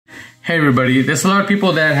Hey everybody, there's a lot of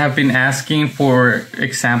people that have been asking for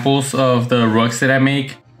examples of the rugs that I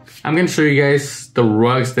make. I'm going to show you guys the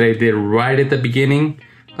rugs that I did right at the beginning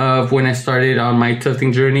of when I started on my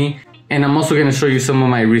tufting journey. And I'm also going to show you some of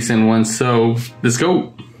my recent ones, so let's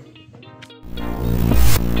go!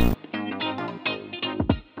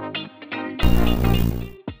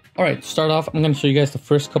 Alright, to start off, I'm going to show you guys the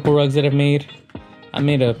first couple rugs that I've made. I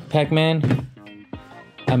made a Pac-Man,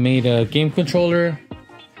 I made a game controller,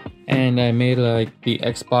 and I made like the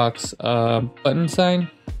Xbox button sign.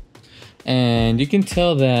 And you can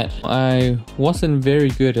tell that I wasn't very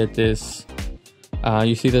good at this.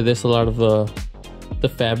 You see that there's a lot of the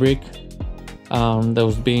fabric that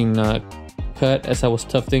was being cut as I was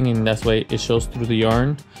tufting, and that's why it shows through the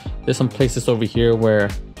yarn. There's some places over here where,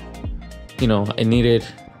 you know,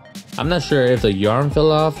 I'm not sure if the yarn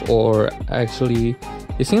fell off or actually,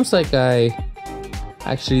 it seems like I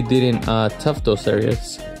actually didn't tuft those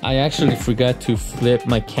areas. I actually forgot to flip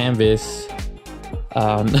my canvas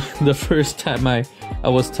the first time I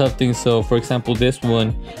was tufting. So for example, this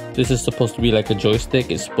is supposed to be like a joystick.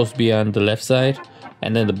 It's supposed to be on the left side,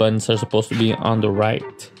 and then the buttons are supposed to be on the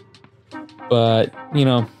right. But you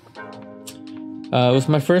know, it was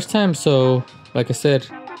my first time, so like I said,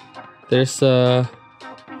 there's a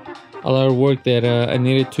lot of work that I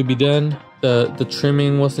needed to be done. The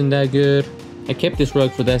trimming wasn't that good. I kept this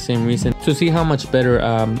rug for that same reason, to see how much better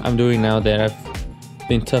I'm doing now that I've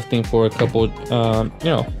been tufting for a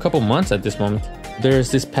couple months at this moment.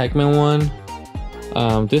 There's this Pac-Man one.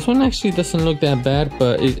 This one actually doesn't look that bad,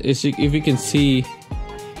 but if you can see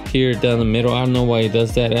here down the middle, I don't know why it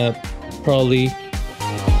does that. Probably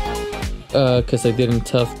because I didn't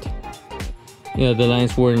tuft. You know, the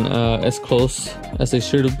lines weren't as close as they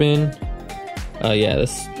should have been. Yeah,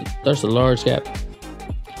 there's a large gap.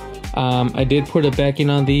 I did put a backing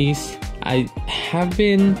on these. I have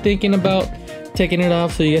been thinking about taking it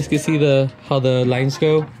off so you guys can see how the lines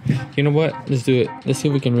go. You know what? Let's do it. Let's see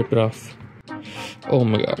if we can rip it off. Oh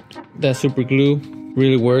my god, that super glue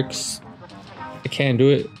really works. I can't do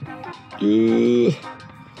it.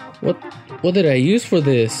 What did I use for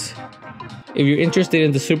this? If you're interested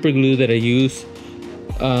in the super glue that I use,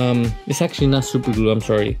 it's actually not super glue. I'm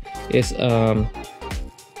sorry. It's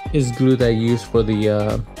glue that I use for the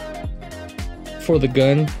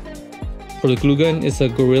gun, for the glue gun. It's a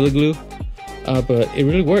Gorilla Glue, but it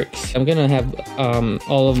really works. I'm gonna have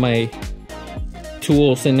all of my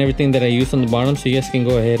tools and everything that I use on the bottom, so you guys can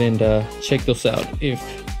go ahead and check those out if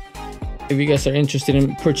you guys are interested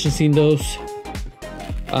in purchasing those.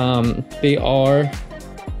 They are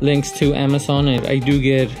links to Amazon, and I do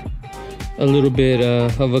get a little bit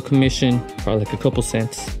of a commission, probably like a couple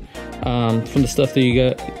cents, from the stuff that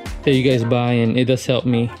you guys buy, and it does help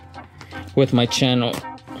me with my channel.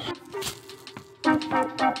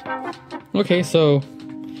 Okay, so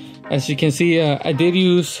as you can see, I did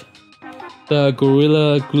use the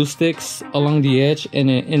Gorilla glue sticks along the edge, and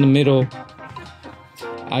in the middle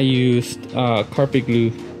I used carpet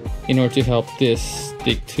glue in order to help this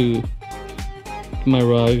stick to my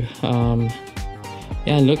rug.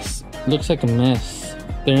 Yeah, it looks like a mess.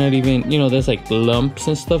 They're not even, you know, there's like lumps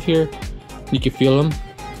and stuff here. You can feel them.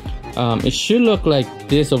 It should look like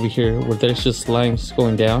this over here, where there's just lines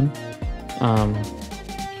going down.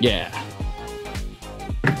 Yeah,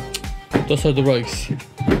 those are the rugs,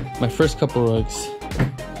 my first couple rugs.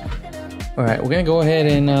 All right, we're gonna go ahead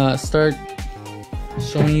and start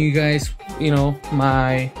showing you guys, you know,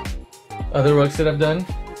 my other rugs that I've done.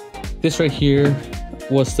 This right here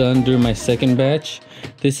was done during my second batch.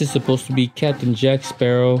 This is supposed to be Captain Jack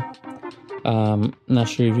Sparrow. Not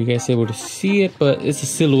sure if you guys are able to see it, but it's a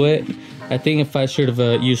silhouette. I think if I should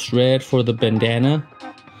have used red for the bandana,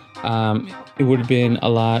 it would have been a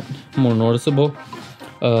lot more noticeable.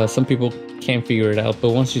 Some people can't figure it out,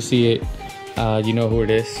 but once you see it, you know who it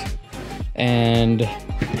is. And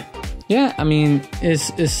yeah, I mean,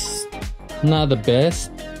 it's not the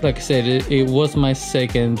best. Like I said, it was my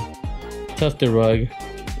second tufted rug.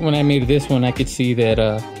 When I made this one, I could see that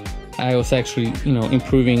I was actually, you know,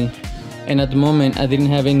 improving. And at the moment, I didn't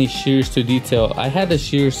have any shears to detail. I had the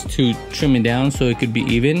shears to trim it down so it could be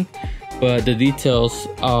even, but the details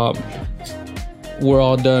were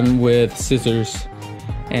all done with scissors.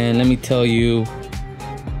 And let me tell you,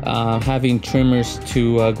 having trimmers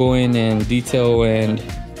to go in and detail and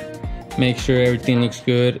make sure everything looks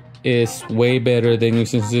good is way better than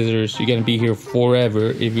using scissors. You're gonna be here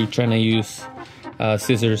forever if you're trying to use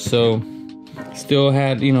scissors. So still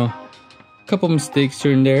had, you know, a couple mistakes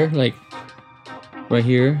here and there, like right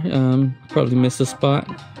here, probably missed a spot,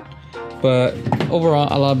 but overall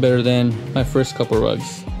a lot better than my first couple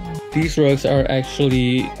rugs. These rugs are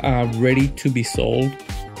actually ready to be sold,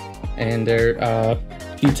 and they're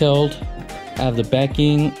detailed. I have the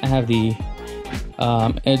backing, I have the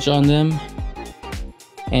edge on them,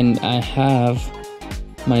 and I have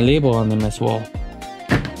my label on them as well.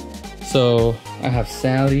 So I have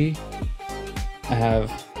Sally, I have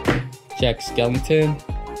Jack Skellington.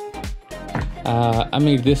 I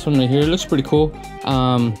made this one right here. It looks pretty cool.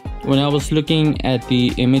 When I was looking at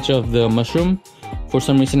the image of the mushroom, for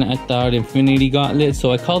some reason I thought Infinity Gauntlet,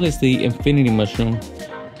 so I call this the Infinity Mushroom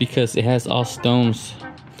because it has all stones,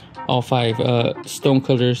 all 5 stone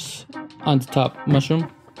colors on the top mushroom.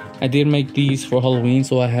 I did make these for Halloween,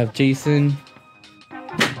 so I have Jason.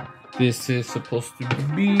 This is supposed to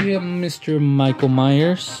be Mr. Michael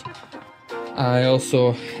Myers. I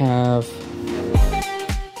also have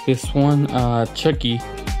this one, Chucky.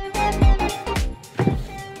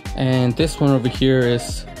 And this one over here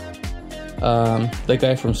is the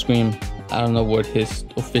guy from Scream. I don't know what his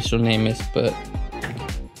official name is, but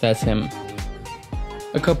that's him.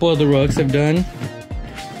 A couple of the rugs I've done.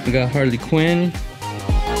 I got Harley Quinn.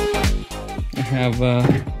 I have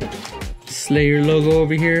Slayer logo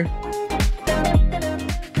over here.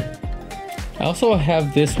 I also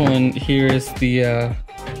have this one here is the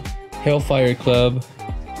Hellfire Club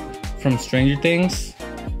from Stranger Things.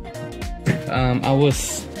 I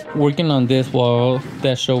was working on this while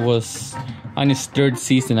that show was on its 3rd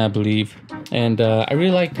season, I believe, and I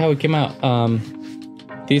really liked how it came out.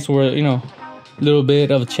 These were, you know, a little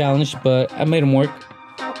bit of a challenge, but I made them work.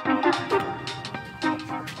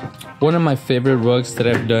 One of my favorite rugs that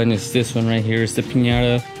I've done is this one right here. It's the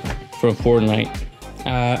Piñata from Fornite.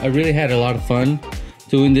 I really had a lot of fun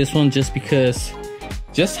doing this one just because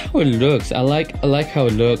just how it looks. I like how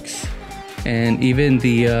it looks, and even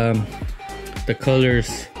the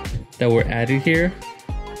colors that were added here.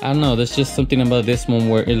 I don't know, there's just something about this one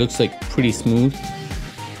where it looks like pretty smooth.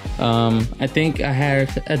 I think I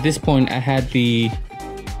had, at this point, I had the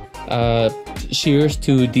shears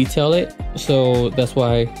to detail it, so that's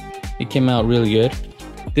why it came out really good.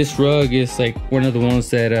 This rug is like one of the ones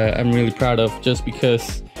that I'm really proud of, just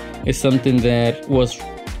because it's something that was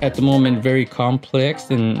at the moment very complex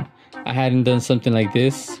and I hadn't done something like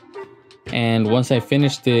this. And once I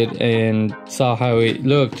finished it and saw how it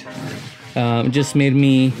looked, it just made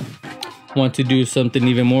me want to do something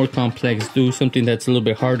even more complex, do something that's a little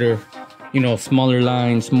bit harder, you know, smaller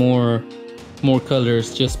lines, more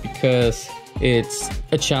colors, just because it's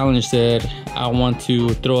a challenge that I want to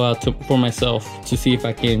throw out for myself to see if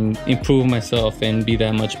I can improve myself and be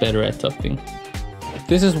that much better at tufting.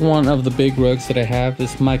 This is one of the big rugs that I have.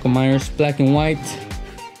 This Michael Myers black and white.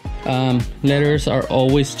 Letters are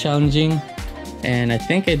always challenging, and I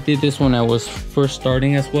think I did this when I was first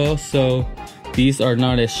starting as well, so these are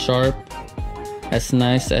not as sharp, as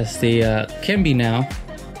nice as they can be now,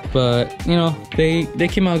 but you know, they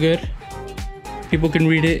came out good. People can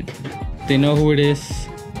read it, they know who it is.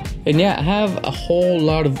 And yeah, I have a whole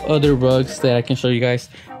lot of other rugs that I can show you guys,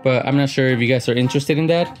 but I'm not sure if you guys are interested in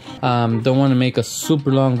that. Don't want to make a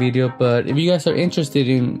super long video, but if you guys are interested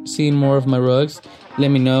in seeing more of my rugs, let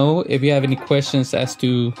me know. If you have any questions as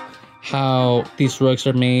to how these rugs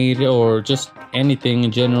are made, or just anything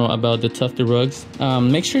in general about the tufted rugs,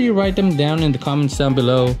 make sure you write them down in the comments down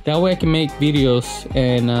below. That way I can make videos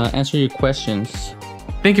and answer your questions.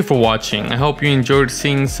 Thank you for watching. I hope you enjoyed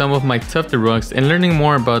seeing some of my tufted rugs and learning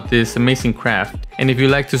more about this amazing craft. And if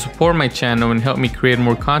you'd like to support my channel and help me create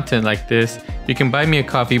more content like this, you can buy me a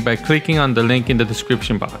coffee by clicking on the link in the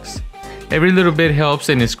description box. Every little bit helps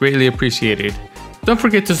and is greatly appreciated. Don't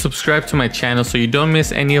forget to subscribe to my channel so you don't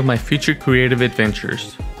miss any of my future creative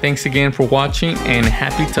adventures. Thanks again for watching, and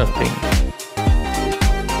happy tufting!